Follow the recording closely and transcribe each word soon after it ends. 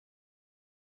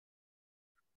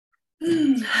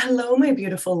Hello, my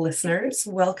beautiful listeners.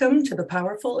 Welcome to the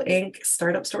Powerful Inc.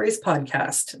 Startup Stories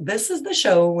podcast. This is the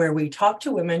show where we talk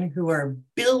to women who are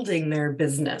building their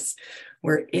business.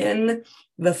 We're in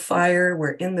the fire,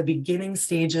 we're in the beginning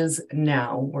stages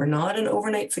now. We're not an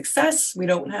overnight success. We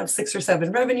don't have 6 or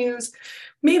 7 revenues.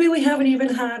 Maybe we haven't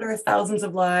even had our thousands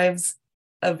of lives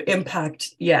of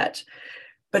impact yet.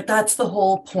 But that's the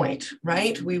whole point,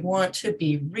 right? We want to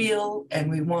be real and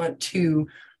we want to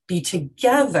be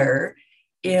together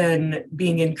in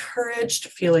being encouraged,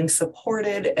 feeling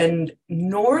supported, and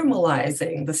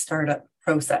normalizing the startup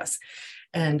process.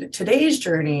 And today's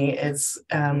journey is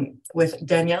with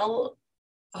Danielle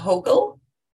Hogel,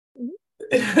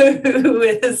 who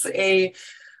is I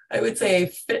would say,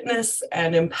 fitness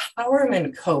and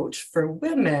empowerment coach for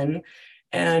women,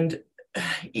 and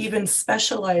even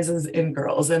specializes in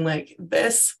girls. And like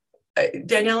this,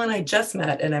 Danielle and I just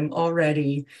met, and I'm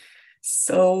already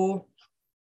so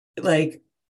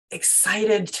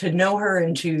excited to know her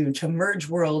and to merge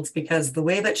worlds, because the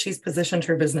way that she's positioned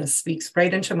her business speaks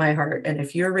right into my heart. And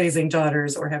if you're raising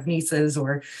daughters or have nieces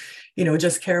or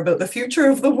just care about the future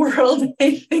of the world,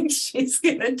 I think she's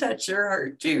gonna touch your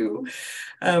heart too,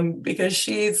 because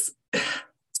she's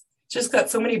just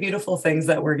got so many beautiful things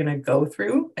that we're going to go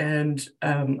through. And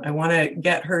I want to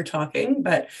get her talking,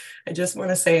 but I just want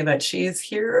to say that she's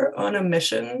here on a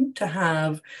mission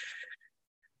to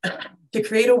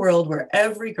create a world where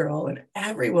every girl and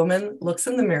every woman looks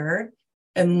in the mirror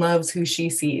and loves who she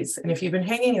sees. And if you've been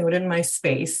hanging out in my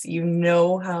space, you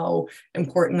know how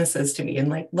important this is to me,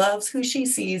 and loves who she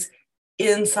sees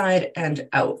inside and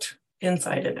out.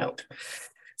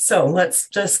 So let's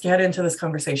just get into this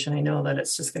conversation. I know that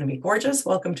it's just going to be gorgeous.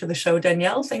 Welcome to the show,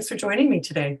 Danielle. Thanks for joining me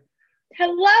today.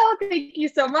 Hello. Thank you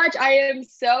so much. I am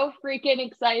so freaking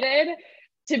excited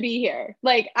to be here.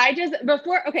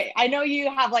 I know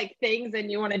you have things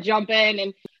and you want to jump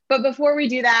in, but before we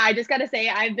do that, I just got to say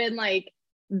I've been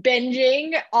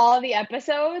binging all the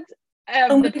episodes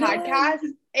of the podcast,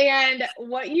 and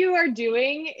what you are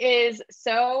doing is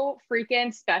so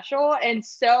freaking special. And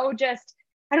so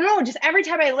I don't know, just every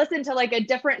time I listen to a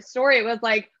different story, it was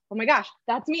oh my gosh,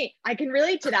 that's me. I can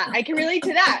relate to that. I can relate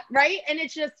to that. Right. And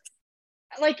it's just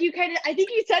I think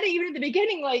you said it even at the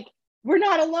beginning, we're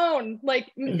not alone.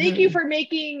 Thank you for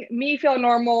making me feel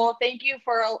normal. Thank you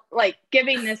for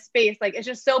giving this space. It's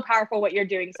just so powerful what you're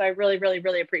doing. So I really, really,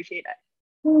 really appreciate it.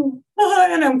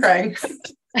 And I'm crying.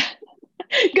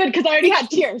 Good, because I already had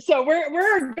tears. So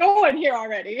we're going here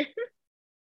already.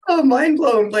 Oh, mind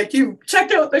blown. You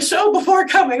checked out the show before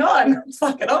coming on. It's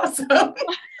fucking awesome. Of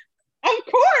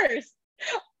course.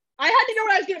 I had to know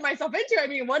what I was getting myself into. I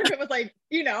mean, what if it was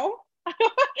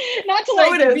not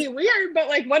to be weird, but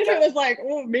what if it was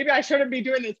oh, maybe I shouldn't be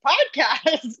doing this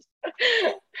podcast.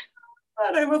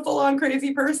 But I'm a full-on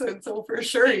crazy person, so for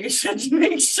sure you should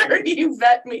make sure you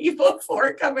vet me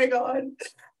before coming on.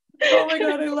 Oh my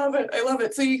God, I love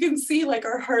it. So you can see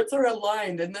our hearts are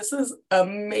aligned, and this is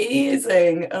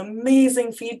amazing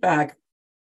feedback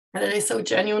that I so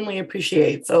genuinely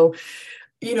appreciate. So,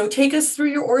 take us through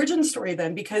your origin story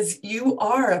then, because you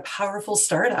are a powerful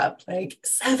startup,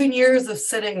 7 years of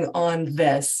sitting on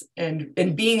this and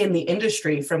being in the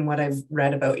industry from what I've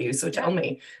read about you. So tell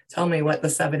me what the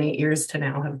 7-8 years to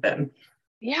now have been.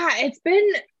 Yeah,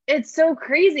 it's so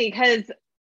crazy because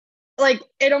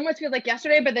it almost feels like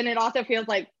yesterday, but then it also feels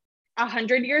like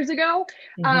 100 years ago.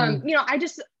 Mm-hmm.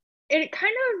 It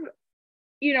kind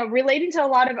of, relating to a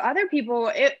lot of other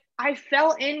people, I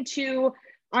fell into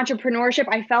entrepreneurship.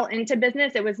 I fell into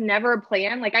business. It was never a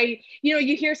plan.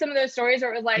 You hear some of those stories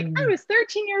where it was I was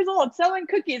 13 years old selling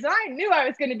cookies and I knew I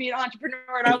was going to be an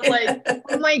entrepreneur. And I was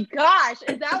oh my gosh,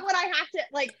 is that what I have to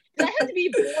did I have to be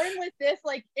born with this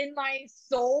in my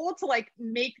soul to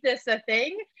make this a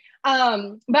thing?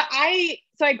 But I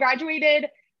graduated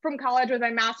from college with my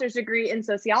master's degree in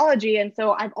sociology. And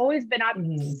so I've always been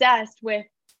obsessed with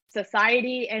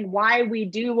society and why we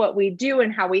do what we do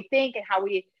and how we think and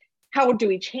how do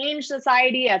we change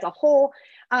society as a whole.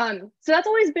 So that's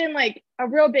always been a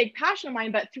real big passion of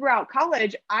mine. But throughout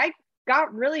college, I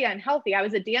got really unhealthy. I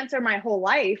was a dancer my whole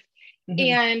life.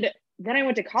 And then I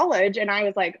went to college and I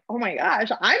was oh my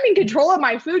gosh, I'm in control of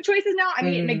my food choices now. I'm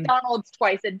eating McDonald's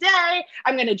twice a day.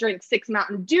 I'm going to drink 6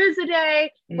 Mountain Dews a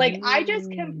day. I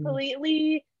just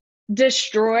completely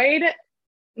destroyed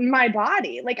my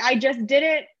body.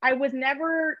 I was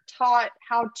never taught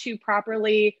how to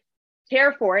properly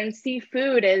care for and see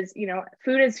food as,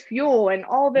 food as fuel and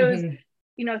all those,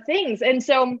 things. And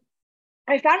so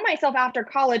I found myself after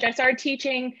college, I started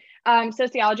teaching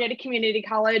sociology at a community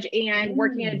college and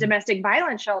working in a domestic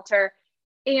violence shelter.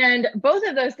 And both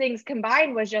of those things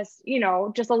combined was just,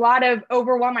 just a lot of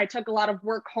overwhelm. I took a lot of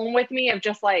work home with me of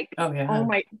just like, Oh oh yeah.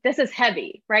 my, this is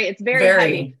heavy, right? It's very heavy.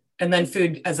 Very. And then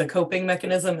food as a coping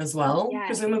mechanism as well, Yes.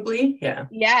 presumably. Yeah.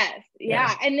 Yes. Yeah.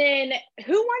 Yeah. And then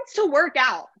who wants to work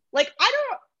out? Like, I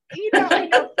don't, I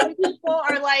know some people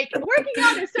are like, working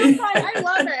out is so fun. I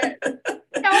love it.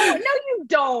 No, you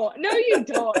don't. No, you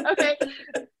don't. Okay.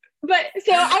 But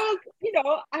so I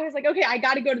was like, okay, I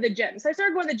got to go to the gym. So I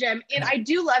started going to the gym, and I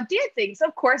do love dancing. So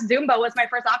of course, Zumba was my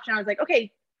first option. I was like,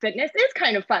 okay, fitness is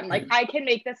kind of fun. Like I can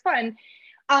make this fun.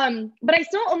 But I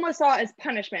still almost saw it as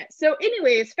punishment. So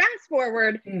anyways, fast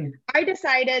forward, I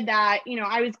decided that,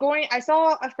 I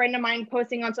saw a friend of mine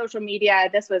posting on social media.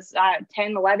 This was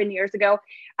 10, 11 years ago,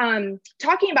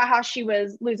 talking about how she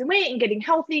was losing weight and getting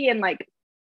healthy and like,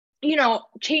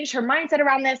 changed her mindset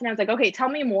around this. And I was like, okay, tell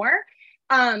me more.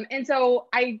 And so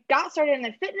I got started in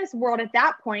the fitness world at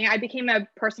that point. I became a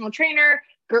personal trainer,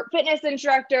 group fitness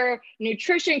instructor,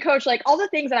 nutrition coach, like all the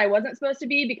things that I wasn't supposed to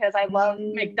be because I love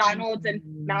McDonald's and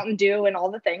Mountain Dew and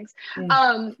all the things.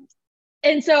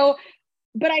 And so,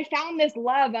 but I found this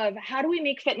love of how do we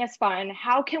make fitness fun?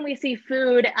 How can we see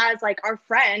food as like our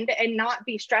friend and not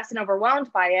be stressed and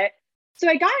overwhelmed by it? So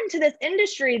I got into this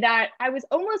industry that I was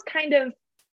almost kind of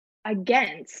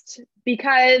against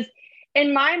because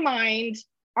in my mind,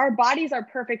 our bodies are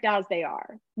perfect as they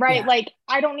are, right? Yeah. Like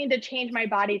I don't need to change my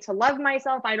body to love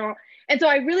myself. And so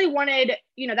I really wanted,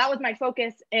 that was my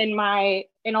focus in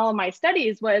all of my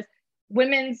studies was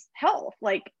women's health.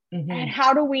 Like, and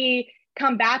how do we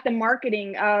combat the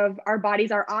marketing of our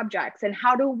bodies are objects? And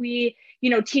how do we,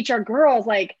 teach our girls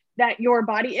like that your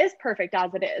body is perfect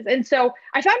as it is. And so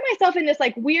I found myself in this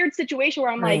like weird situation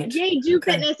where I'm like, yay, do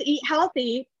fitness, eat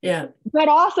healthy. Yeah. But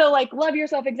also like love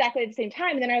yourself exactly at the same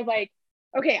time. And then I was like,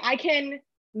 okay, I can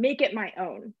make it my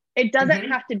own. It doesn't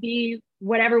have to be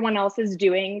what everyone else is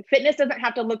doing. Fitness doesn't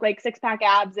have to look like 6-pack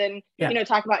abs and,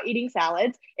 talk about eating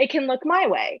salads. It can look my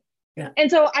way. Yeah.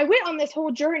 And so I went on this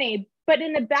whole journey, but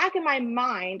in the back of my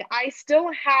mind, I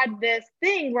still had this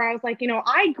thing where I was like,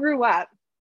 I grew up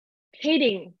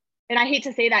hating, and I hate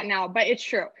to say that now, but it's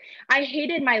true. I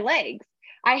hated my legs.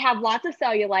 I have lots of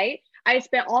cellulite. I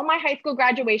spent all my high school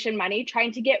graduation money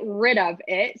trying to get rid of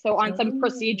it. So on some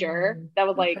procedure that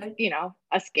was like,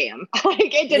 a scam.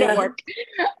 Like it didn't work.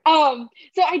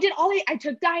 So I did I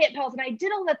took diet pills and I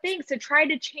did all the things to try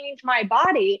to change my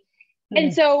body.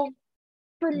 And so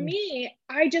for me,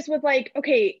 I just was like,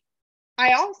 okay,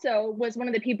 I also was one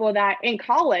of the people that in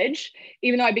college,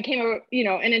 even though I became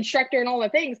an instructor and all the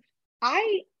things,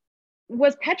 I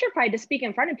was petrified to speak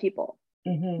in front of people.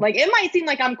 Like it might seem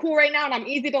like I'm cool right now and I'm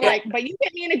easy to like, but you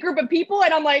get me in a group of people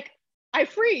and I'm like, I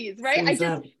freeze, right?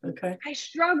 I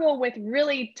struggle with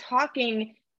really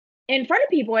talking in front of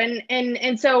people.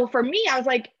 And so for me, I was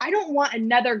like, I don't want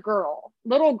another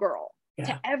little girl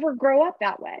to ever grow up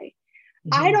that way.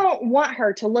 I don't want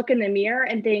her to look in the mirror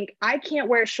and think I can't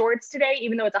wear shorts today,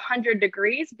 even though it's 100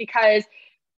 degrees because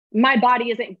my body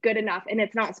isn't good enough and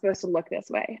it's not supposed to look this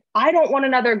way. I don't want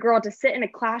another girl to sit in a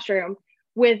classroom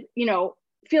with,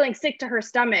 feeling sick to her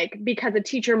stomach because a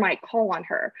teacher might call on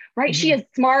her, right? She is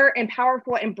smart and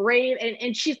powerful and brave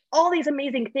and she's all these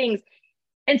amazing things.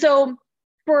 And so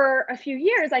for a few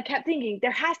years, I kept thinking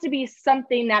there has to be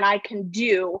something that I can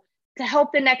do to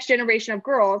help the next generation of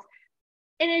girls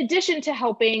in addition to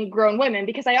helping grown women,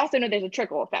 because I also know there's a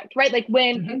trickle effect, right? Like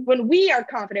when we are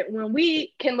confident, when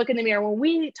we can look in the mirror, when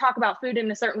we talk about food in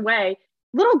a certain way,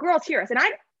 little girls hear us. And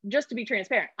just to be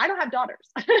transparent, I don't have daughters.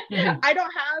 I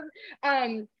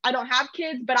don't have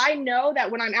kids, but I know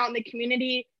that when I'm out in the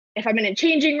community, if I'm in a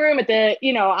changing room at the,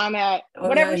 I'm at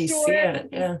whatever store,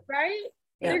 right?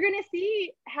 Yeah. They're going to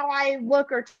see how I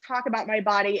look or talk about my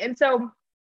body. And so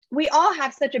we all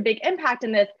have such a big impact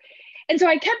in this. And so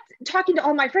I kept talking to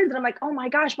all my friends and I'm like, oh my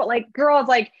gosh, but like girls,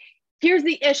 like, here's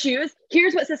the issues.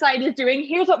 Here's what society is doing.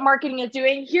 Here's what marketing is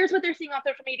doing. Here's what they're seeing on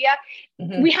social media.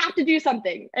 We have to do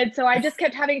something. And so I just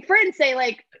kept having friends say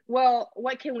like, well,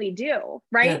 what can we do?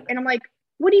 Right. Yeah. And I'm like,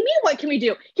 what do you mean? What can we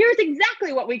do? Here's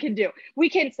exactly what we can do. We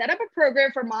can set up a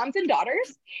program for moms and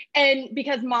daughters. And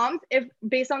because moms, if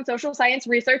based on social science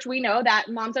research, we know that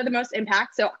moms are the most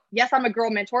impact. So yes, I'm a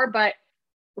girl mentor, but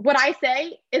what I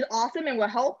say is awesome and will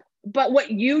help. But what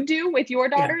you do with your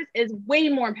daughters is way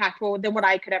more impactful than what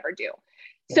I could ever do.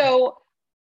 Yeah. So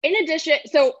in addition,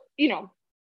 so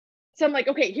I'm like,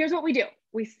 okay, here's what we do.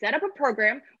 We set up a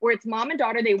program where it's mom and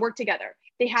daughter, they work together.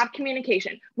 They have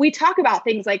communication. We talk about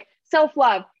things like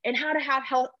self-love and how to have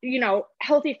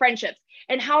healthy friendships.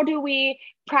 And how do we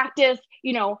practice,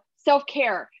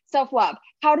 self-care, self-love?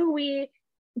 How do we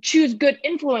choose good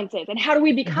influences and how do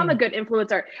we become a good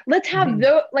influencer? Let's have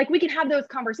those, like, we can have those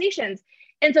conversations.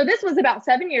 And so this was about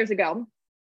 7 years ago.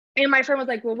 And my friend was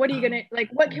like, well, what are you going to, like,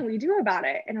 what can we do about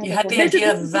it? And I was You like, had well, the this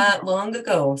idea is that long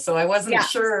ago. So I wasn't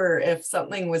sure if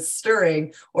something was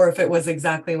stirring or if it was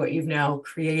exactly what you've now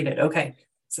created. Okay.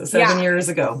 So 7 years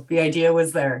ago, the idea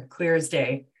was there, clear as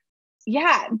day.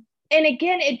 Yeah. And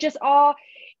again, it just all,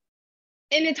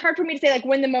 and it's hard for me to say like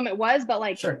when the moment was, but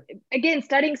like, again,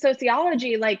 studying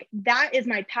sociology, like that is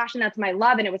my passion. That's my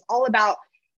love. And it was all about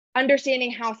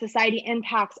understanding how society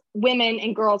impacts women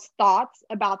and girls' thoughts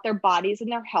about their bodies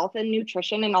and their health and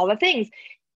nutrition and all the things.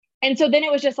 And so then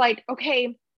it was just like,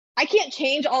 okay, I can't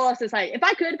change all of society. If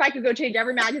I could go change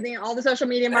every magazine, all the social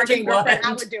media marketing girlfriend,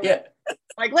 I would do it.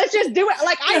 Like, let's just do it.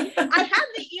 Like, I have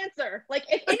the answer. Like,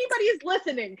 if anybody is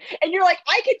listening and you're like,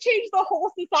 I could change the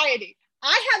whole society,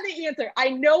 I have the answer. I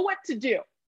know what to do,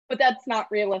 but that's not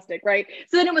realistic, right?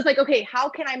 So then it was like, okay, how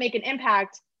can I make an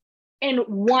impact in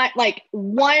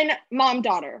one mom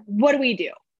daughter? What do we do?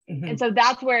 And so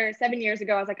that's where 7 years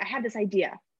ago, I was like, I had this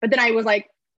idea, but then I was like,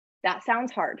 that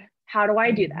sounds hard. How do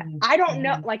I do that? I don't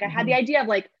know. Like I had the idea of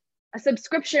like a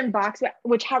subscription box,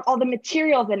 which had all the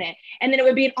materials in it. And then it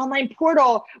would be an online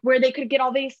portal where they could get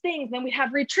all these things. And then we'd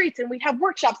have retreats and we'd have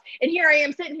workshops. And here I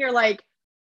am sitting here like,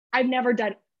 I've never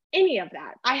done any of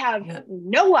that. I have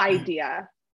no idea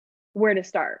where to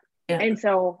start. And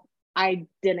so I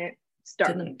didn't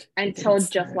start until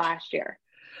just last year.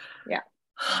 Yeah.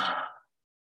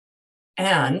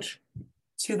 And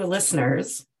to the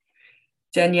listeners,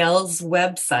 Danielle's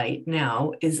website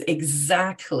now is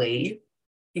exactly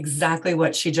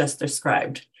what she just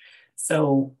described.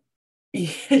 So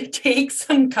take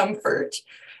some comfort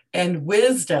and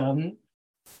wisdom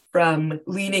from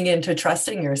leaning into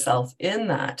trusting yourself in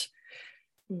that.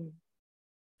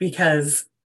 Because,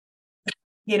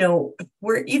 you know,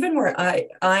 where I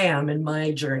am in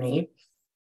my journey,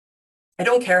 I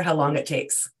don't care how long it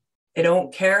takes. I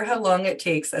don't care how long it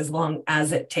takes as long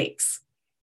as it takes.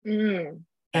 And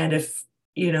if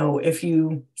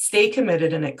you stay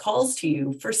committed and it calls to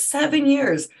you for 7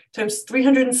 years times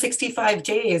 365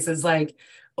 days is like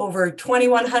over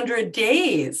 2,100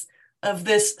 days of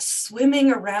this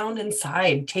swimming around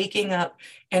inside, taking up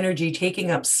energy, taking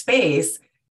up space,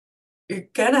 you're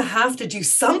going to have to do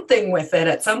something with it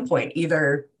at some point.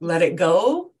 Either let it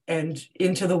go and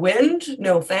into the wind,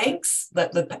 no thanks,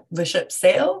 let the ship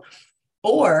sail,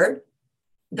 or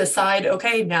decide,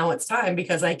 okay, now it's time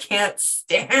because I can't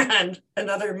stand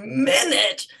another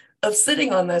minute of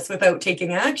sitting on this without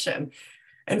taking action.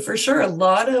 And for sure, a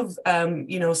lot of,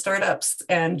 startups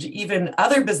and even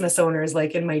other business owners,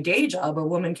 like in my day job, a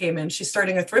woman came in, she's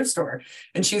starting a thrift store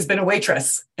and she's been a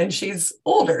waitress and she's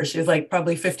older. She's like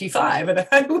probably 55. And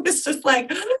I was just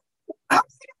like,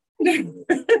 you're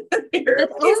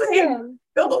amazing.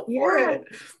 Go for it.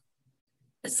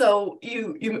 So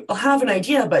you have an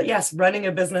idea, but yes, running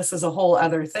a business is a whole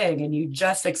other thing. And you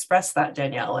just expressed that,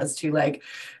 Danielle, as to like,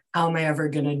 how am I ever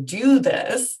going to do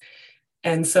this?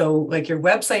 And so like your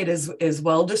website is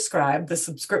well described. The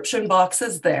subscription box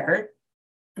is there.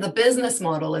 The business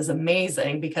model is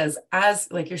amazing because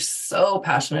as like you're so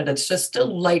passionate, it's just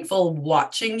delightful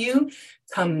watching you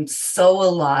come so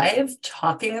alive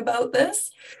talking about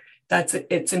this.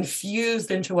 It's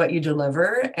infused into what you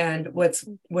deliver. And what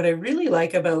I really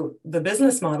like about the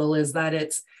business model is that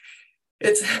it's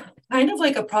kind of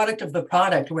like a product of the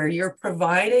product where you're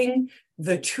providing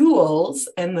the tools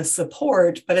and the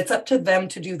support, but it's up to them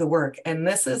to do the work. And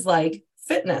this is like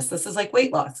fitness. This is like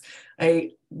weight loss.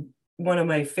 One of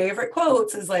my favorite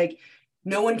quotes is like,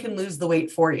 no one can lose the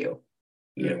weight for you.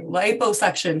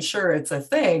 Liposuction, sure, it's a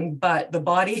thing, but the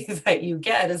body that you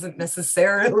get isn't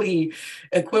necessarily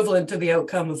equivalent to the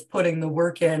outcome of putting the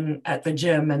work in at the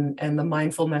gym and the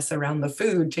mindfulness around the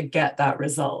food to get that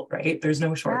result, right? There's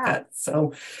no shortcuts.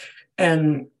 So,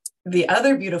 and the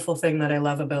other beautiful thing that I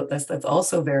love about this that's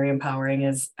also very empowering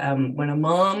is when a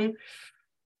mom,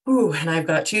 and I've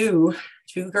got two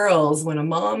girls, when a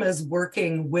mom is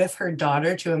working with her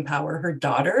daughter to empower her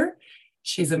daughter,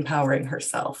 she's empowering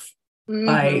herself.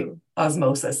 By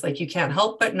osmosis. Like you can't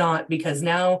help but not, because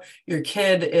now your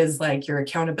kid is like your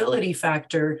accountability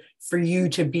factor for you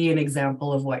to be an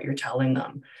example of what you're telling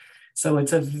them. So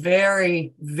it's a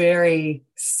very, very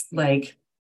like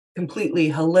completely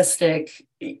holistic,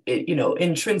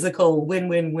 intrinsical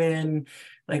win-win-win,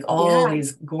 like all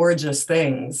these gorgeous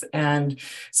things. And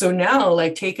so now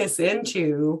like take us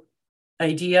into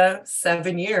idea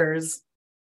 7 years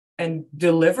and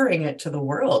delivering it to the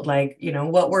world. Like,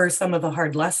 what were some of the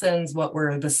hard lessons? What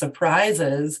were the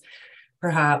surprises,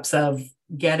 perhaps, of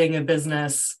getting a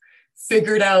business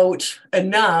figured out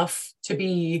enough to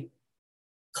be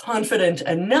confident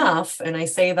enough. And I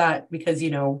say that because,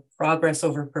 progress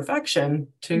over perfection,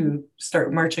 to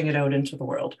start marching it out into the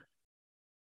world.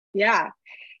 Yeah.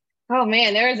 Oh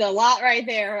man, there's a lot right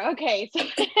there. Okay. So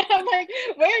I'm like,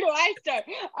 where do I start?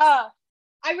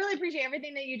 I really appreciate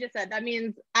everything that you just said. That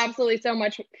means absolutely so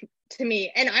much to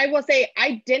me. And I will say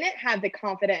I didn't have the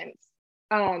confidence.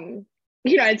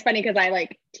 It's funny because I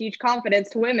teach confidence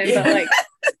to women, but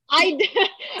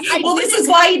well, this is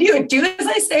why you do it. Do as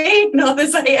I say, not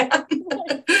as I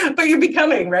am. But you're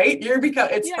becoming, right?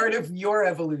 It's part of your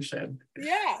evolution.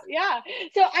 Yeah. Yeah.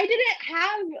 So I didn't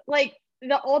have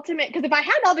the ultimate, because if I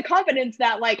had all the confidence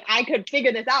that I could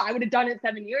figure this out, I would have done it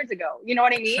 7 years ago. You know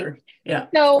what I mean? Sure. Yeah.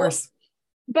 So, of course.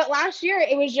 But last year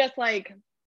it was just I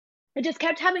just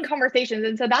kept having conversations.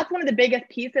 And so that's one of the biggest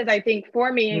pieces I think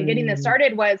for me in getting this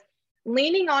started was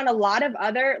leaning on a lot of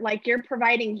other, like you're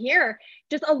providing here,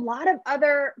 just a lot of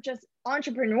other just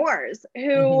entrepreneurs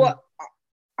who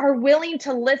are willing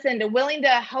to listen, willing to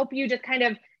help you just kind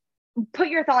of put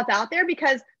your thoughts out there.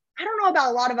 Because I don't know about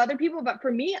a lot of other people, but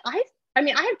for me, I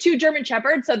have 2 German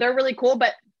Shepherds, so they're really cool,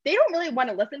 but they don't really want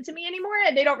to listen to me anymore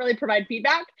and they don't really provide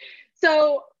feedback.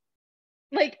 So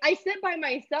I sit by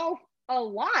myself a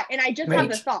lot and I just have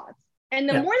the thoughts. And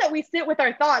the more that we sit with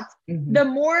our thoughts, the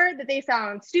more that they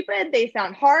sound stupid, they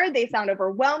sound hard, they sound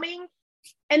overwhelming.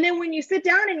 And then when you sit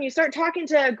down and you start talking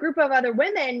to a group of other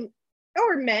women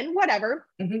or men, whatever,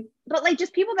 but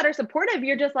just people that are supportive,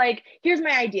 you're just here's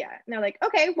my idea. And they're like,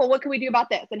 okay, well, what can we do about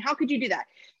this? And how could you do that?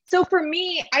 So for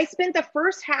me, I spent the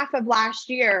first half of last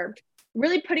year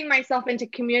really putting myself into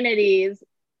communities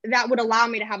that would allow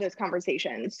me to have those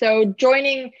conversations. So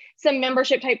joining some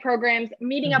membership type programs,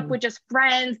 meeting up with just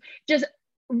friends, just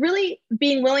really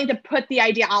being willing to put the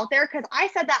idea out there. Cause I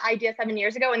said that idea 7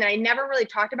 years ago and then I never really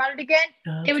talked about it again.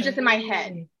 Okay. It was just in my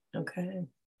head. Okay.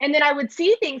 And then I would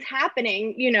see things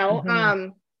happening,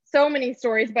 so many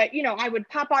stories, but I would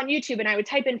pop on YouTube and I would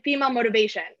type in female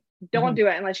motivation. Don't do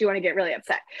it unless you want to get really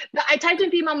upset. But I typed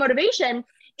in female motivation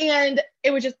and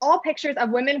it was just all pictures of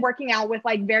women working out with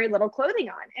very little clothing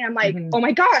on. And I'm like, oh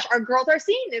my gosh, our girls are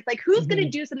seeing this. Who's going to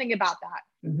do something about that?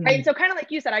 Right. And so kind of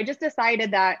like you said, I just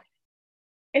decided that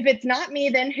if it's not me,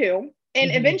 then who?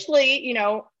 And eventually,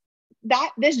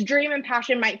 that this dream and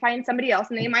passion might find somebody else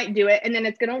and they might do it. And then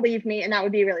it's going to leave me. And that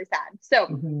would be really sad.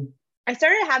 So I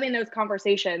started having those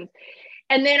conversations.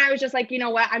 And then I was just like, you know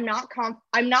what? I'm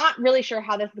not really sure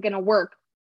how this is going to work.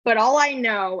 But all I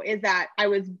know is that I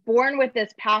was born with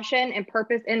this passion and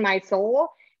purpose in my soul,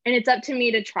 and it's up to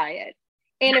me to try it.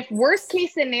 And if worst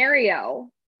case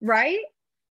scenario, right?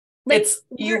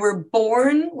 You were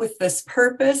born with this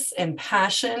purpose and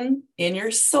passion in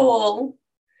your soul,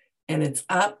 and it's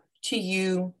up to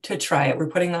you to try it. We're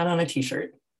putting that on a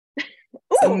t-shirt.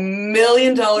 It's $1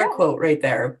 million quote right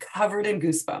there, covered in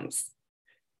goosebumps.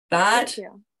 That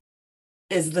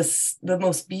is the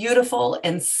most beautiful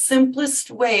and simplest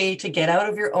way to get out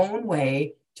of your own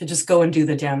way, to just go and do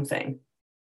the damn thing.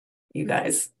 You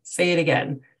guys, say it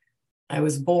again. I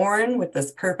was born with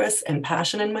this purpose and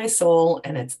passion in my soul,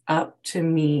 and it's up to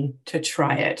me to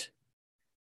try it.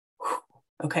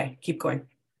 Okay, keep going.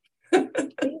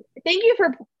 Thank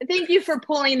you for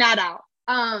pulling that out.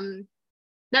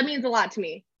 That means a lot to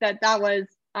me. That was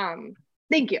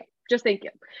thank you. Just thank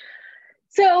you.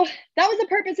 So that was the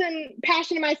purpose and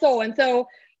passion in my soul. And so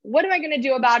what am I going to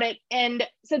do about it? And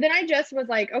so then I just was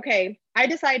like, okay, I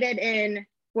decided in,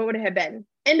 what would it have been?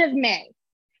 End of May.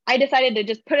 I decided to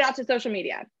just put it out to social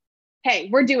media. Hey,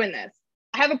 we're doing this.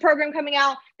 I have a program coming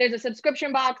out. There's a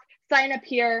subscription box. Sign up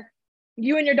here.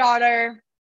 You and your daughter.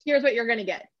 Here's what you're going to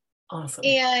get. Awesome.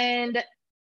 And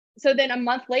so then a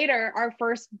month later, our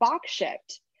first box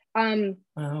shipped.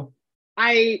 Wow.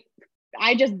 I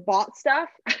just bought stuff.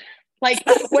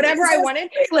 Whatever I wanted.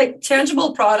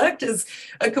 Tangible product is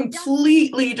a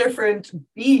completely different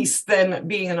beast than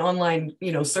being an online,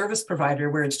 service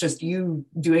provider where it's just you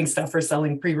doing stuff for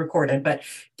selling pre-recorded, but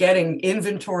getting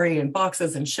inventory and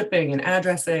boxes and shipping and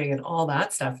addressing and all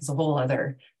that stuff is a whole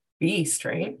other beast,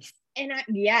 right? And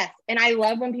I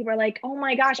love when people are like, oh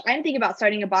my gosh, I'm thinking about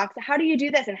starting a box. How do you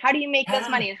do this? And how do you make this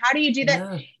money? And how do you do that?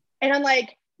 Yeah. And I'm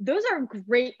like, those are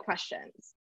great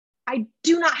questions. I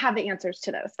do not have the answers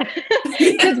to those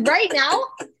because right now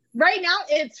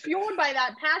it's fueled by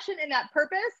that passion and that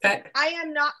purpose. Okay.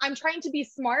 I'm trying to be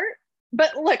smart,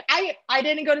 but look, I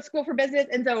didn't go to school for business.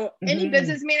 And so any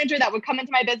business manager that would come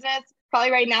into my business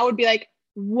probably right now would be like,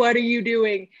 what are you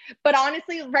doing? But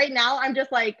honestly, right now I'm just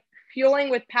fueling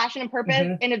with passion and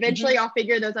purpose and eventually I'll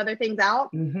figure those other things out.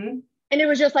 and it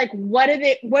was just like, what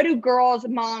do girls,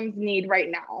 moms need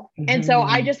right now? And so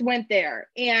I just went there,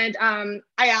 and I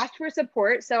asked for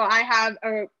support. So I have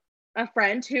a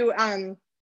friend who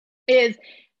is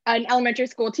an elementary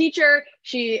school teacher.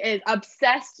 She is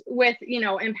obsessed with,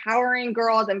 empowering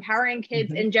girls, empowering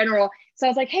kids in general. So I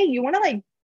was like, hey, you want to like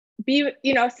be,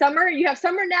 summer, you have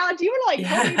summer now. Do you want to like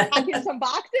help me package some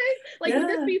boxes? Like, would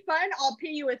this be fun? I'll pay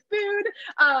you with food.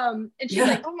 And she's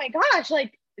like, oh my gosh,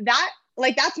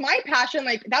 that's my passion.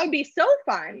 Like, that would be so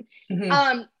fun.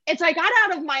 And so I got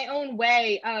out of my own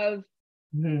way of,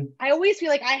 I always feel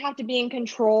like I have to be in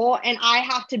control, and I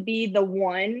have to be the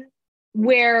one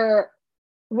where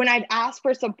when I've asked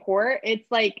for support, it's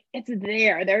like, it's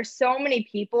there. There's so many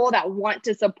people that want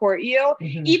to support you,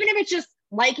 even if it's just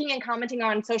liking and commenting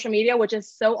on social media, which is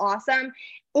so awesome.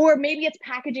 Or maybe it's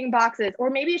packaging boxes, or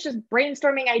maybe it's just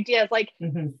brainstorming ideas, like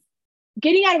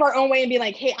getting out of our own way and being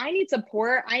like, hey, I need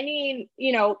support. I need,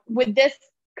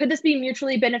 could this be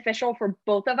mutually beneficial for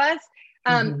both of us?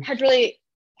 Has really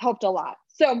helped a lot.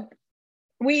 So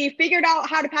we figured out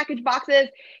how to package boxes.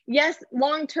 Yes,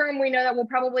 long term, we know that we'll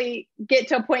probably get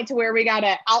to a point to where we got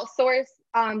to outsource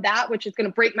that, which is going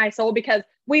to break my soul, because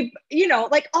we,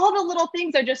 like all the little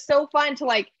things are just so fun to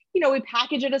like, we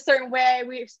package it a certain way,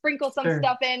 we sprinkle some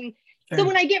stuff in. So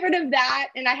when I get rid of that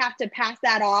and I have to pass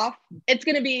that off, it's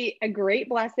going to be a great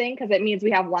blessing, because it means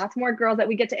we have lots more girls that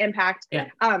we get to impact.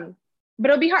 But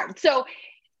it'll be hard. So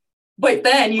but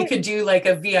then you could do like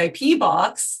a VIP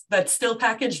box that's still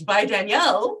packaged by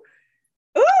Danielle.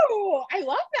 Ooh, I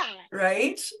love that.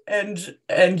 Right.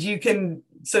 And you can,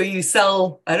 so you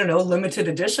sell, I don't know, limited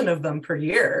edition of them per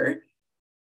year,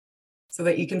 so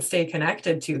that you can stay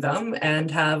connected to them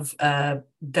and have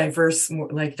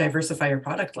diversify your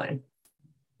product line.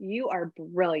 You are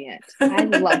brilliant. I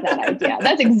love that idea.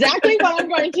 That's exactly what I'm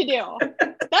going to do.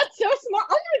 That's so smart.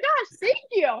 Oh my gosh, thank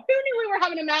you. Who knew we were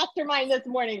having a mastermind this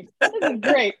morning? This is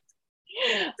great.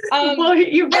 Well,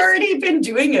 you've already been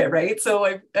doing it, right? So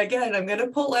I'm going to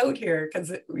pull out here,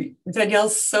 because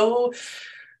Danielle's so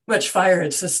much fire.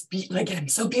 It's just, again,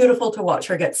 so beautiful to watch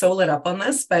her get so lit up on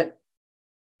this. But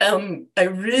I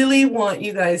really want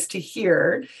you guys to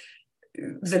hear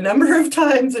the number of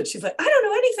times that she's like, I don't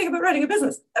know anything about running a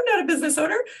business. I'm not a business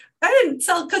owner. I didn't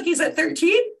sell cookies at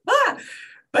 13.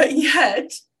 But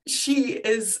yet she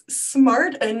is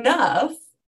smart enough,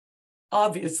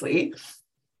 obviously,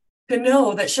 to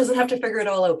know that she doesn't have to figure it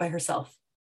all out by herself.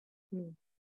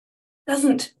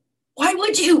 Doesn't. Why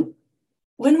would you?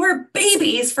 When we're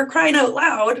babies, for crying out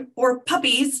loud, or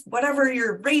puppies, whatever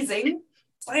you're raising,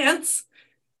 plants,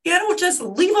 you don't just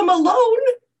leave them alone.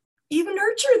 You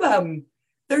nurture them.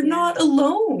 They're not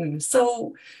alone.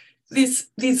 So these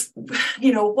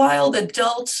wild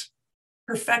adult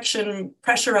perfection,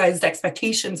 pressurized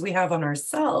expectations we have on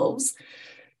ourselves,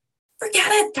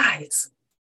 forget it, guys.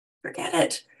 Forget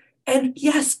it. And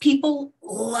yes, people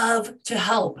love to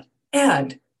help.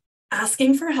 And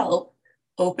asking for help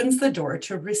opens the door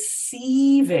to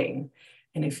receiving.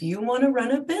 And if you want to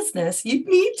run a business, you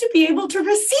need to be able to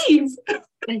receive.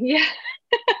 Yeah.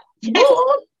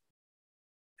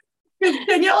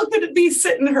 Danielle couldn't be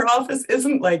sitting in her office,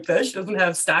 isn't like this. She doesn't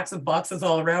have stacks of boxes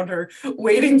all around her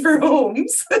waiting for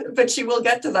homes, but she will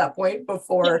get to that point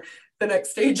before the next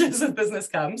stages of business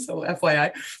come. So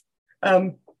FYI.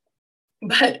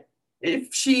 But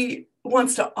if she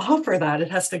wants to offer that,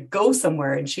 it has to go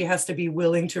somewhere, and she has to be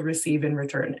willing to receive in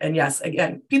return. And yes,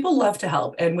 again, people love to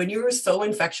help. And when you're so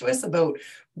infectious about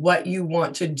what you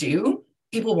want to do,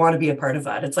 people want to be a part of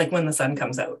that. It's like when the sun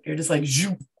comes out, you're just like,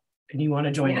 zoop, and you want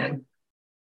to join in.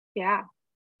 Yeah,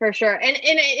 for sure. And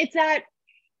it's that,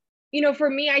 for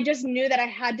me, I just knew that I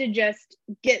had to just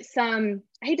get some,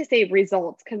 I hate to say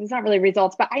results, because it's not really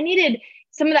results, but I needed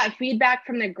some of that feedback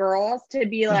from the girls to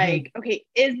be like, okay,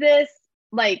 is this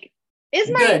like, is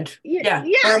my good? Yeah.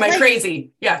 Or am I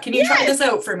crazy? Yeah. Can you try this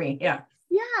out for me? Yeah.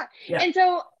 And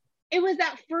so it was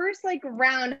that first like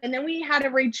round, and then we had a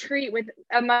retreat with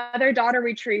a mother-daughter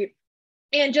retreat,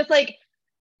 and just like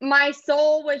my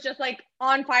soul was just like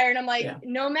on fire. And I'm like,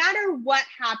 no matter what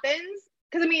happens,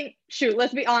 because I mean, shoot,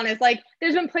 let's be honest, like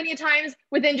there's been plenty of times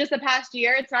within just the past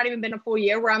year, it's not even been a full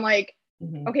year, where I'm like,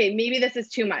 okay, maybe this is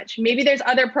too much. Maybe there's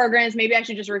other programs. Maybe I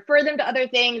should just refer them to other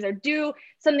things or do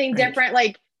something different.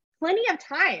 Like plenty of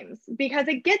times, because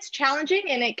it gets challenging,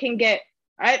 and it can get,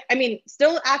 I mean,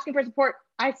 still asking for support.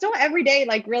 I still every day,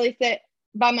 like really sit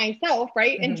by myself,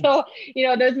 right? Until,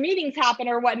 those meetings happen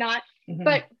or whatnot.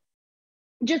 But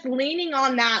just leaning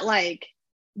on that, like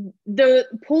the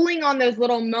pulling on those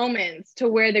little moments to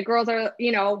where the girls are,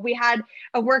 we had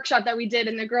a workshop that we did,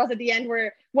 and the girls at the end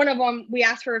were, one of them, we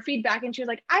asked for feedback, and she was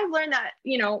like, I've learned that,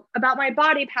 about my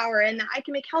body power, and that I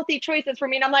can make healthy choices for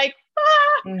me. And I'm like,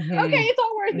 okay, it's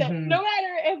all worth it. No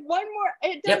matter if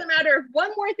it doesn't matter if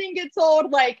one more thing gets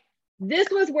sold, like this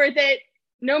was worth it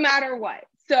no matter what.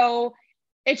 So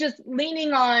it's just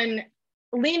leaning on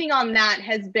that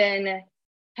has been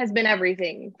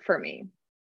everything for me.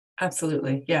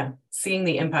 Absolutely. Yeah. Seeing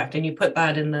the impact. And you put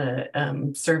that in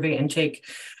the survey intake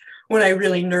when I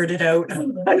really nerded out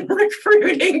on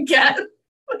recruiting again.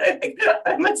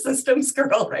 I'm a systems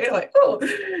girl, right? Like,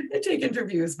 I take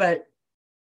interviews, but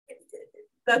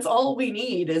that's all we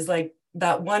need is like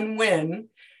that one win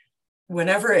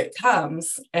whenever it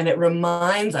comes, and it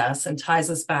reminds us and ties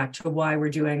us back to why we're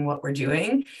doing what we're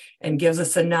doing and gives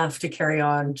us enough to carry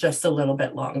on just a little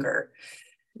bit longer.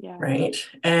 Yeah. Right.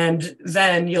 And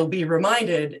then you'll be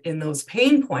reminded in those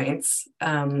pain points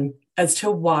as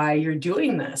to why you're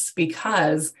doing this,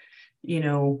 because,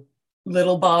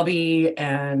 little Bobby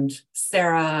and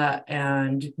Sarah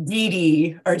and Dee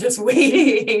Dee are just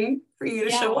waiting for you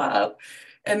to show up.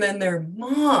 And then their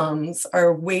moms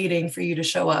are waiting for you to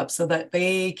show up so that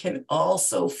they can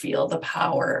also feel the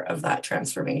power of that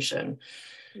transformation.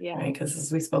 Yeah. Right. Because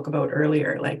as we spoke about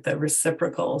earlier, like the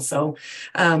reciprocal. So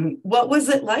what was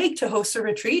it like to host a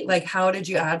retreat? Like, how did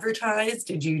you advertise?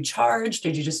 Did you charge?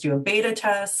 Did you just do a beta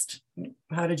test?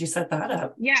 How did you set that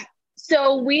up? Yeah.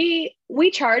 So we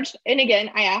charged. And again,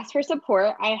 I asked for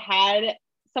support. I had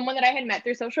someone that I had met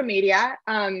through social media.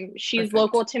 She's Perfect.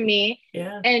 Local to me.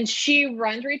 Yeah. And she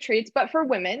runs retreats, but for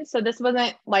women. So this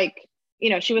wasn't like,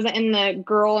 she wasn't in the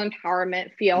girl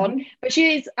empowerment field, but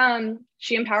she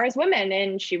empowers women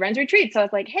and she runs retreats. So I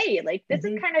was like, hey, like this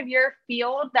is kind of your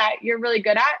field that you're really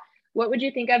good at. What would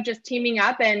you think of just teaming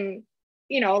up? And,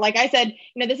 like I said,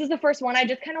 this is the first one. I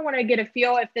just kind of want to get a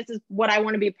feel if this is what I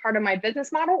want to be part of my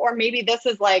business model, or maybe this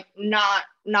is like not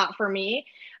for me.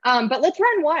 But let's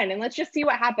run one and let's just see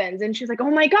what happens. And she's like,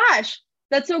 oh my gosh,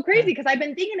 that's so crazy. Because I've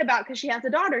been thinking about, because she has a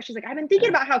daughter. She's like, I've been thinking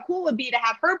about how cool it would be to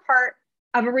have her part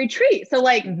of a retreat. So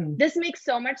like, this makes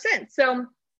so much sense. So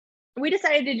we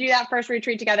decided to do that first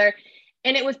retreat together,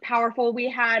 and it was powerful. We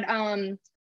had,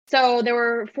 so there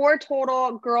were 4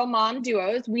 total girl mom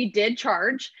duos. We did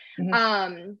charge.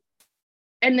 And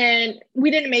then we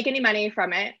didn't make any money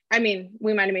from it. I mean,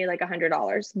 we might've made like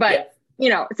 $100, but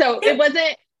so it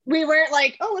wasn't, we weren't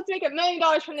like, oh, let's make $1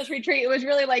 million from this retreat. It was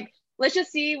really like, let's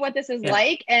just see what this is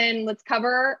like, and let's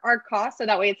cover our costs. So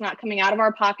that way it's not coming out of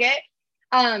our pocket.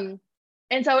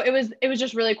 And so it was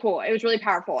just really cool. It was really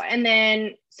powerful. And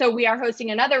then, so we are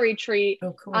hosting another retreat,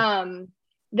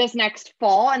 this next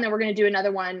fall, and then we're going to do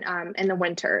another one, in the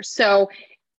winter. So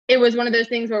it was one of those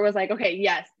things where it was like, okay,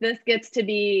 yes, this gets to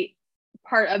be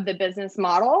part of the business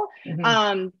model.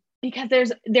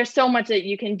 Because there's so much that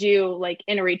you can do like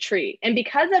in a retreat. And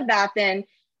because of that, then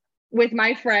with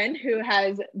my friend who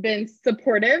has been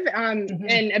supportive,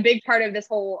 and a big part of this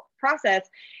whole process,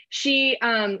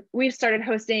 we've started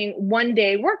hosting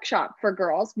 1-day workshop for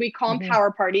girls. We call them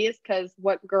power parties, because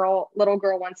what little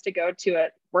girl wants to go to a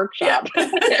workshop?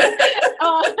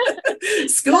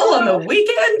 School on the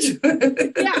weekend.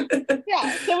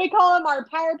 yeah. So we call them our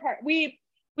power part. We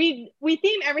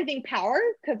theme everything power,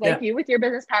 because like you with your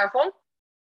business powerful.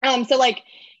 So like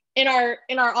in our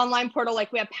online portal,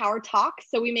 like we have power talks.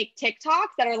 So we make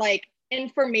TikToks that are like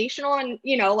informational and,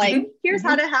 like here's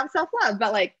how to have self-love,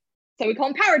 but like, so we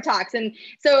call them power talks. And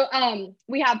so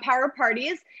we have power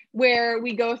parties where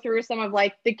we go through some of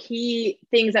like the key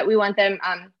things that we want them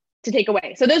to take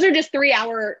away. So those are just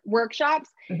 3-hour workshops.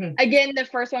 Again, the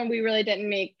first one we really didn't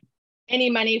make any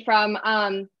money from.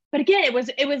 But again, it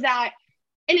was that,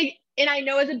 and I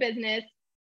know as a business,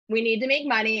 we need to make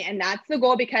money, and that's the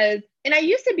goal, because, and I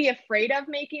used to be afraid of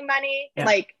making money.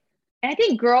 Like, and I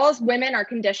think women are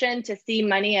conditioned to see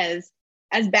money as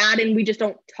bad, and we just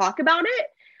don't talk about it.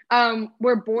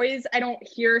 Where boys, I don't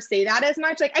hear say that as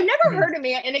much. Like, I've never heard a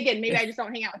man, and again, maybe I just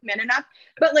don't hang out with men enough,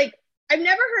 but like, I've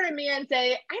never heard a man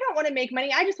say, I don't want to make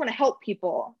money, I just want to help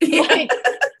people. Like,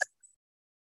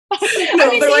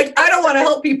 no, they're like, I don't want to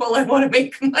help people, I want to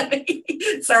make money.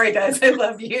 Sorry guys, I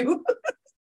love you.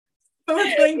 But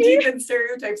we're going deep in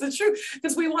stereotypes. It's true,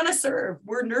 because we want to serve.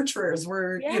 We're nurturers.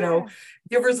 We're,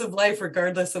 givers of life,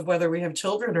 regardless of whether we have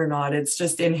children or not. It's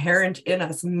just inherent in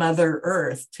us, Mother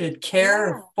Earth, to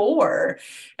care for.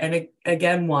 And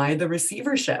again, why the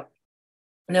receivership?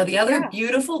 Now, the other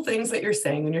beautiful things that you're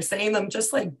saying, and you're saying them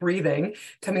just like breathing,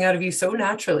 coming out of you so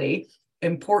naturally,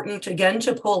 important again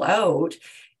to pull out,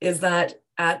 is that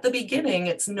at the beginning,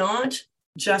 it's not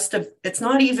it's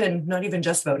not even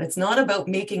just about, it's not about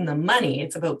making the money.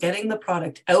 It's about getting the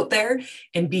product out there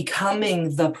and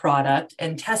becoming the product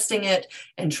and testing it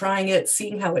and trying it,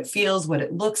 seeing how it feels, what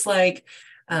it looks like.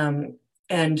 And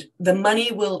the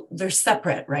money they're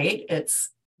separate, right? It's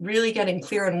really getting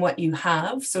clear on what you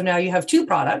have. So now you have two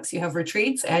products, you have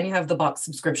retreats and you have the box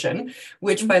subscription,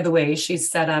 which, by the way, she's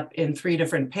set up in 3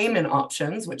 different payment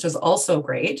options, which is also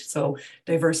great. So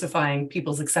diversifying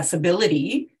people's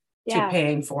accessibility to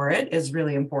paying for it is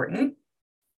really important.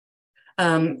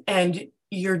 And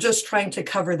you're just trying to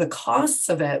cover the costs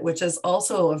of it, which is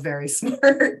also a very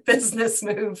smart business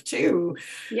move too.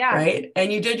 Yeah. Right.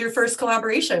 And you did your first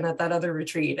collaboration at that other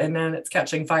retreat, and then it's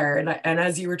catching fire. And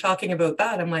as you were talking about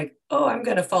that, I'm like, oh, I'm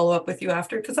going to follow up with you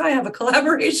after, because I have a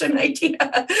collaboration idea.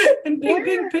 And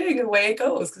ping, away it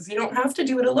goes, because you don't have to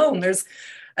do it alone. There's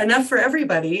enough for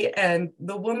everybody. And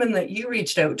the woman that you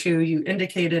reached out to, you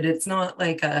indicated it's not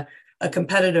like a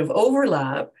competitive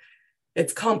overlap,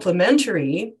 it's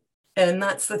complementary. And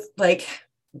that's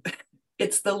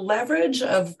it's the leverage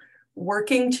of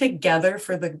working together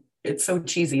it's so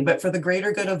cheesy, but for the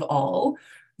greater good of all,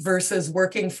 versus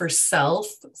working for self,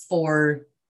 for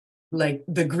like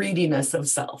the greediness of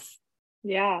self.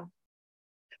 Yeah.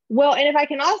 Well, and if I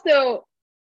can also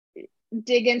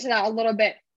dig into that a little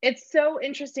bit, it's so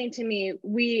interesting to me.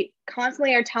 We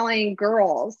constantly are telling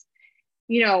girls,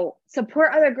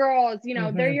 support other girls,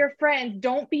 they're your friends.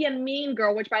 Don't be a mean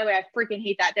girl, which, by the way, I freaking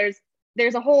hate that.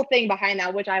 There's a whole thing behind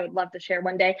that, which I would love to share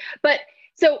one day. But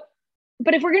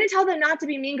if we're going to tell them not to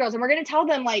be mean girls, and we're going to tell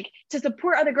them to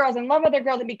support other girls and love other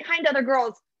girls and be kind to other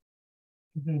girls,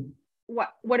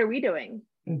 what are we doing?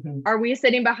 Are we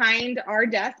sitting behind our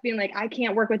desk being like, I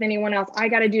can't work with anyone else, I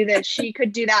got to do this, she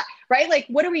could do that, right?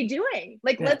 What are we doing?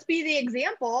 Let's be the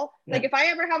example. If I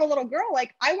ever have a little girl,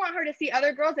 I want her to see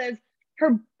other girls as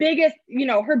her biggest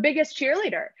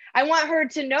cheerleader. I want her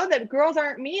to know that girls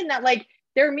aren't mean, that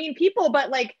they're mean people,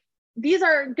 but these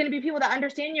are going to be people that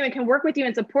understand you and can work with you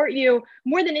and support you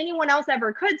more than anyone else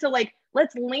ever could. So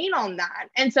let's lean on that.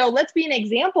 And so let's be an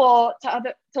example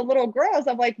to little girls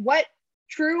of what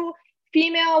true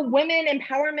female women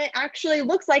empowerment actually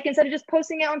looks like, instead of just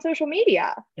posting it on social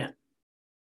media. Yeah.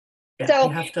 So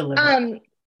you have to live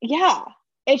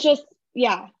it's just,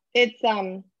 it's,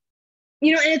 and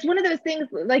it's one of those things,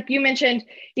 like you mentioned,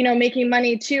 making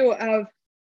money too, of,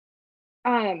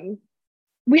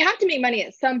 we have to make money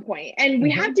at some point, and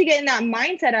we have to get in that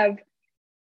mindset of,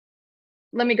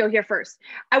 let me go here first.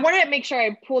 I want to make sure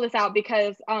I pull this out,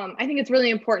 because I think it's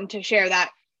really important to share that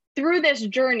through this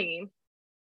journey,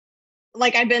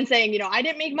 like I've been saying, I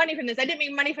didn't make money from this.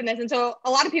 And so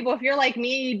a lot of people, if you're like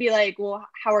me, you'd be like, well,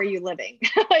 how are you living?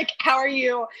 How do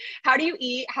you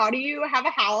eat? How do you have a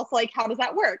house? How does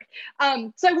that work?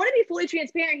 So I want to be fully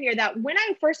transparent here, that when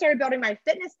I first started building my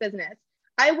fitness business,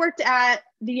 I worked at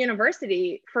the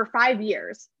university for 5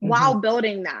 years while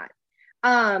building that.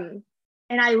 And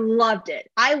I loved it.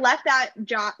 I left that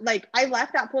job, I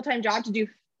left that full-time job to do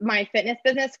my fitness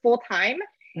business full-time.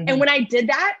 And when I did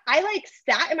that, I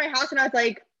sat in my house and I was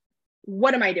like,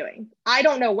 what am I doing? I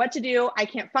don't know what to do. I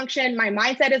can't function. My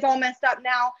mindset is all messed up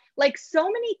now. So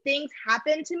many things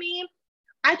happened to me.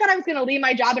 I thought I was going to leave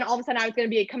my job, and all of a sudden I was going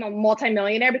to become a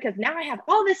multimillionaire, because now I have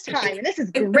all this time and this is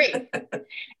great. And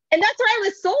that's what I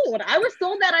was sold. I was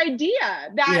sold that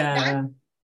idea that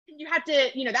you have to,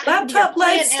 that laptop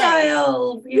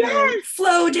lifestyle,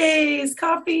 flow days,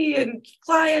 coffee and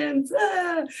clients.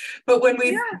 But when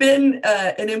we've been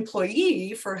an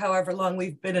employee for however long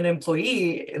we've been an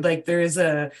employee, there is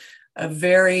a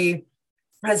very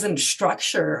present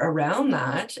structure around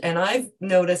that. And I've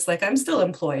noticed, I'm still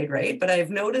employed, right? But I've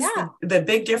noticed the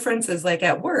big difference is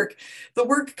at work, the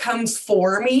work comes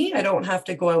for me. I don't have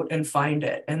to go out and find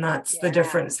it. And that's the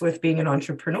difference with being an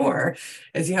entrepreneur,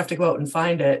 is you have to go out and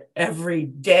find it every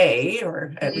day,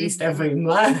 or at least every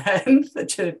month,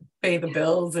 to pay the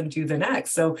bills and do the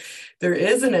next. So there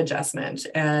is an adjustment.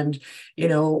 And,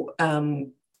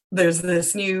 there's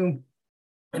this new,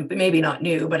 maybe not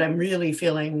new, but I'm really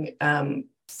feeling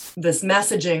this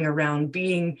messaging around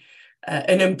being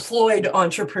an employed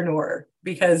entrepreneur,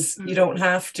 because you don't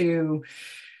have to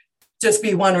just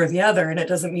be one or the other. And it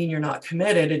doesn't mean you're not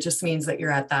committed. It just means that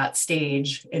you're at that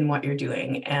stage in what you're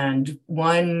doing. And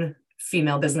one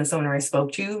female business owner I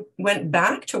spoke to went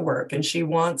back to work, and she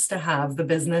wants to have the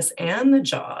business and the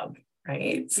job,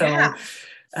 right? So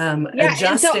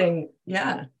adjusting.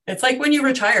 It's like when you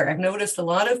retire. I've noticed a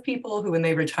lot of people who, when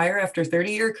they retire after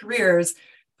 30-year careers,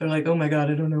 they're like, oh my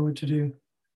God, I don't know what to do.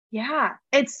 Yeah,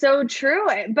 it's so true.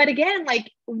 But again,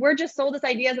 we're just sold this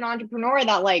idea as an entrepreneur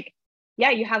that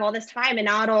you have all this time and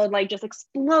now it'll like just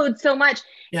explode so much.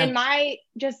 Yeah. And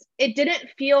it didn't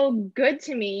feel good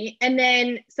to me. And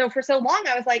then, so for so long,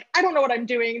 I was like, I don't know what I'm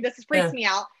doing. This freaks me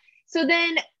out. So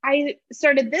then I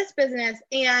started this business,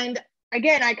 and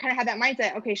again, I kind of had that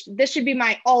mindset. Okay, this should be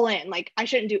my all in. Like, I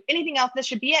shouldn't do anything else. This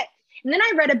should be it. And then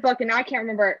I read a book, and now I can't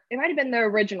remember. It might've been the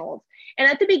originals. And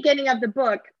at the beginning of the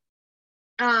book,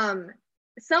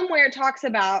 somewhere talks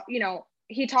about,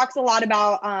 he talks a lot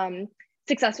about,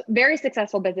 very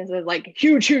successful businesses, like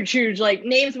huge, like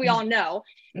names we all know,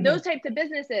 those types of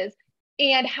businesses,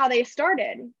 and how they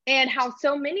started, and how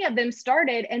so many of them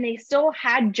started and they still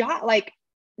had jobs.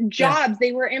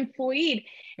 They were employed.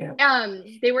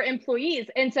 They were employees.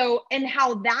 And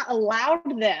how that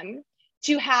allowed them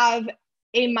to have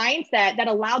a mindset that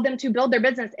allowed them to build their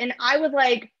business. And I was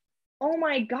like, oh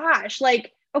my gosh,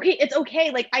 like, okay, it's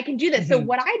okay. Like, I can do this. So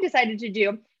what I decided to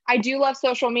do, I do love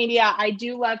social media. I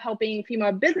do love helping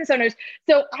female business owners.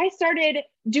 So I started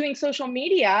doing social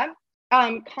media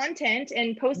content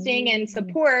and posting and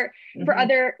support for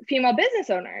other female business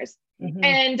owners.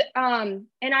 And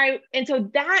so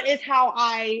that is how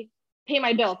I pay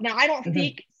my bills. Now, I don't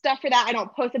seek stuff for that. I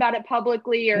don't post about it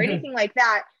publicly or anything like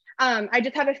that. I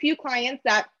just have a few clients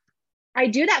that I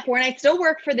do that for, and I still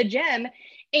work for the gym.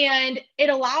 And it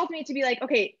allows me to be like,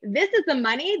 okay, this is the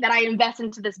money that I invest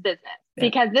into this business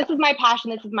because this is my passion.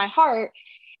 This is my heart.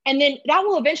 And then that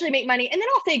will eventually make money. And then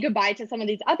I'll say goodbye to some of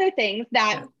these other things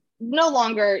that no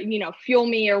longer, fuel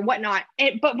me or whatnot.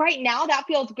 But right now that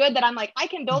feels good that I'm like, I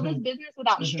can build this business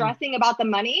without stressing about the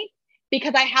money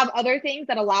because I have other things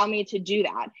that allow me to do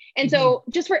that. And so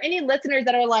just for any listeners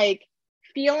that are like,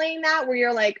 feeling that where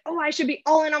you're like, oh, I should be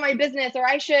all in on my business, or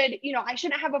I shouldn't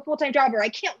have a full-time job, or I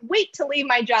can't wait to leave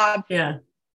my job. Yeah.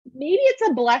 Maybe it's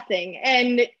a blessing.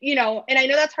 And, and I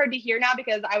know that's hard to hear now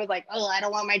because I was like, oh, I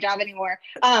don't want my job anymore.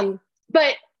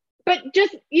 But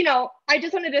just, I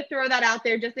just wanted to throw that out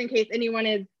there just in case anyone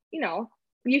is, you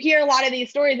hear a lot of these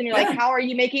stories and you're like, how are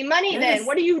you making money then?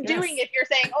 What are you doing if you're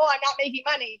saying, oh, I'm not making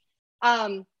money?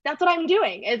 That's what I'm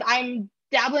doing is I'm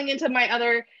dabbling into my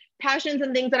other passions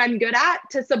and things that I'm good at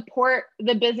to support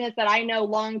the business that I know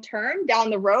long-term down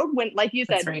the road when, like you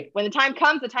said, when the time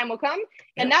comes, the time will come.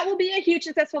 And that will be a huge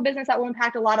successful business that will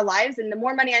impact a lot of lives. And the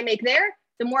more money I make there,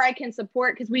 the more I can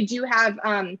support. Cause we do have,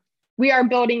 we are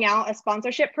building out a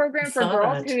sponsorship program for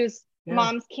girls whose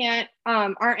moms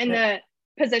aren't in the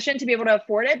position to be able to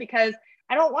afford it, because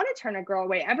I don't want to turn a girl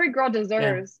away. Every girl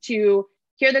deserves to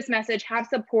hear this message, have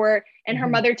support, and her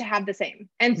mother to have the same.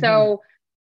 And so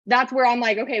that's where I'm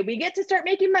like, okay, we get to start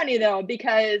making money though,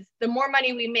 because the more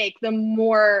money we make, the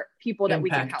more people that we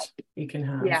can help. You can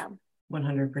have. Yeah.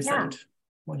 100%.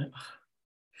 Yeah.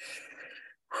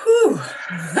 Whew.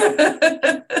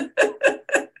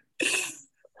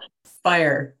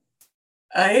 Fire.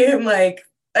 I am like,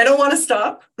 I don't want to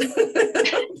stop.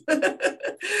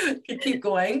 Keep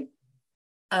going.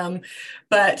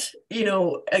 But,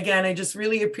 again, I just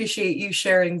really appreciate you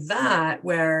sharing that,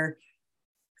 where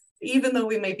even though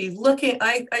we may be looking,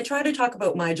 I try to talk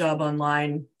about my job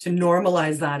online to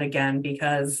normalize that again,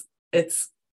 because it's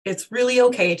really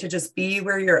okay to just be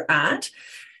where you're at.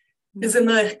 Because in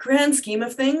the grand scheme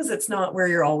of things, it's not where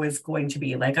you're always going to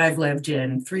be. Like, I've lived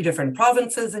in 3 different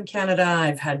provinces in Canada.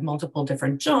 I've had multiple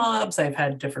different jobs. I've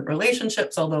had different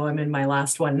relationships, although I'm in my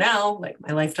last one now, like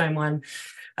my lifetime one.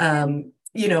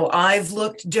 I've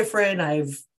looked different.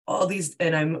 I've all these,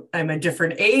 and I'm a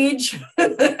different age.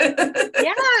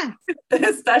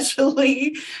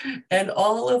 Especially, and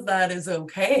all of that is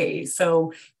okay.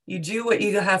 So you do what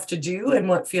you have to do and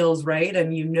what feels right,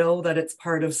 and that it's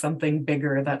part of something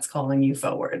bigger that's calling you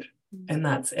forward, and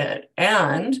that's it.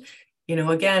 And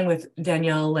again, with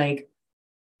Danielle, like,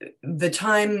 the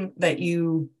time that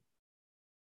you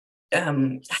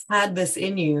had this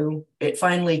in you, it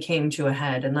finally came to a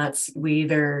head, and that's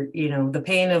the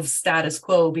pain of status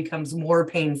quo becomes more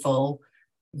painful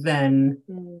than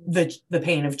the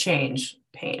pain of change,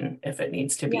 if it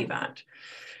needs to be that.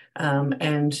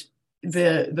 And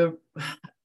the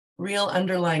real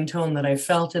underlying tone that I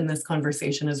felt in this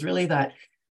conversation is really that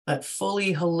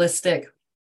fully holistic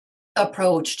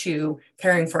approach to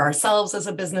caring for ourselves as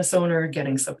a business owner,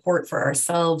 getting support for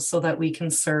ourselves so that we can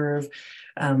serve,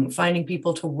 finding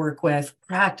people to work with,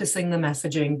 practicing the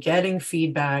messaging, getting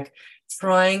feedback,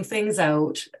 trying things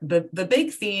out. The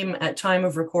big theme at time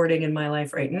of recording in my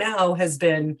life right now has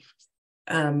been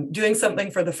doing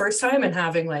something for the first time and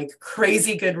having like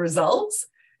crazy good results,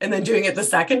 and then doing it the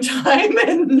second time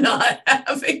and not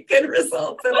having good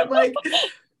results. And I'm like,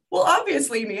 well,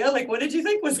 obviously, Mia, like, what did you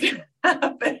think was going to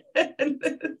happen?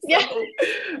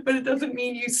 But it doesn't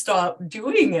mean you stop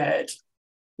doing it.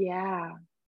 Yeah.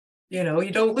 You know,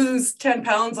 you don't lose 10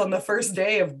 pounds on the first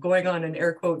day of going on an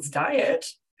air quotes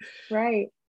diet. Right.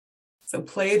 So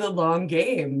play the long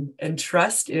game and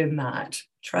trust in that.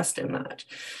 Trust in that.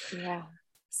 Yeah.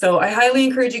 So I highly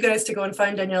encourage you guys to go and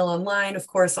find Danielle online. Of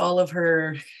course, all of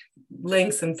her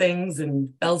links and things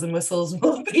and bells and whistles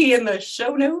will be in the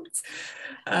show notes.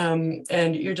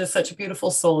 And you're just such a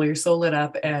beautiful soul. You're so lit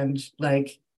up. And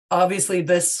like, obviously,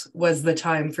 this was the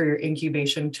time for your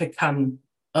incubation to come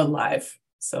alive.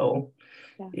 So,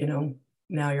 Yeah. you know,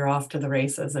 now you're off to the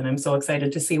races. And I'm so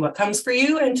excited to see what comes for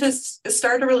you and to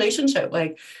start a relationship.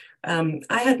 Like, I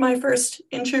had my first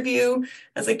interview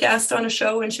as a guest on a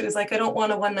show, and she was like, I don't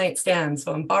want a one night stand.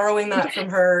 So I'm borrowing that from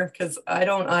her because I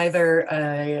don't either.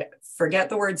 I forget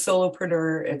the word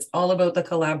solopreneur. It's all about the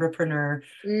collaborapreneur,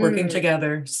 working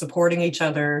together, supporting each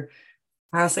other,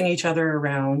 passing each other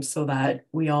around so that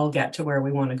we all get to where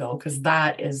we want to go, because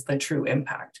that is the true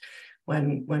impact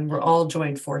when we're all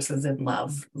joined forces in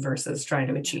love versus trying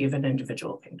to achieve an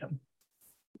individual kingdom.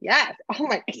 Yes. Oh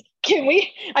my, can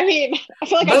we? I mean, I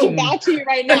feel like Boom. I should bow to you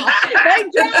right now.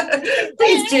 Like,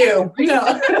 please do.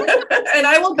 No. And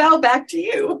I will bow back to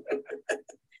you.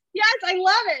 Yes, I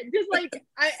love it. Just like,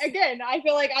 I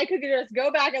feel like I could just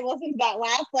go back and listen to that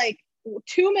last like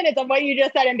 2 minutes of what you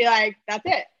just said and be like, that's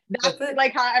it. That's it.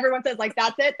 Like how everyone says, like,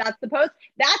 that's it. That's the post.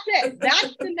 That's it.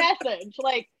 That's the message.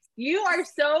 Like, you are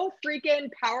so freaking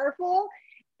powerful.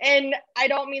 And I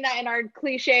don't mean that in our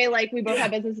cliche, like we both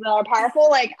have businesses that are powerful.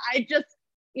 Like I just,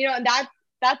 and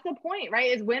that's the point,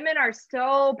 right? Is women are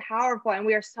so powerful, and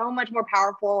we are so much more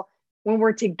powerful when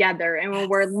we're together and when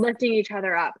we're lifting each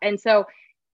other up. And so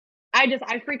I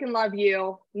freaking love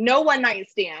you. No one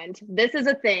night stand. This is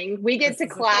a thing. We get to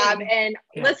collab, and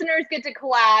listeners get to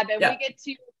collab, and we get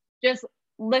to just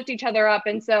lift each other up.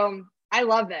 And so I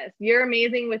love this. You're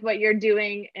amazing with what you're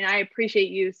doing, and I appreciate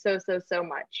you so, so, so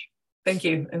much. Thank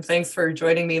you. And thanks for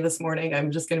joining me this morning.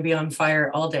 I'm just going to be on fire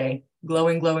all day,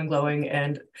 glowing, glowing, glowing.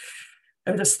 And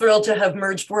I'm just thrilled to have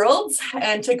merged worlds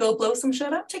and to go blow some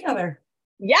shit up together.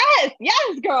 Yes.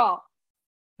 Yes, girl.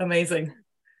 Amazing.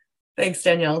 Thanks,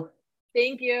 Danielle.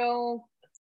 Thank you.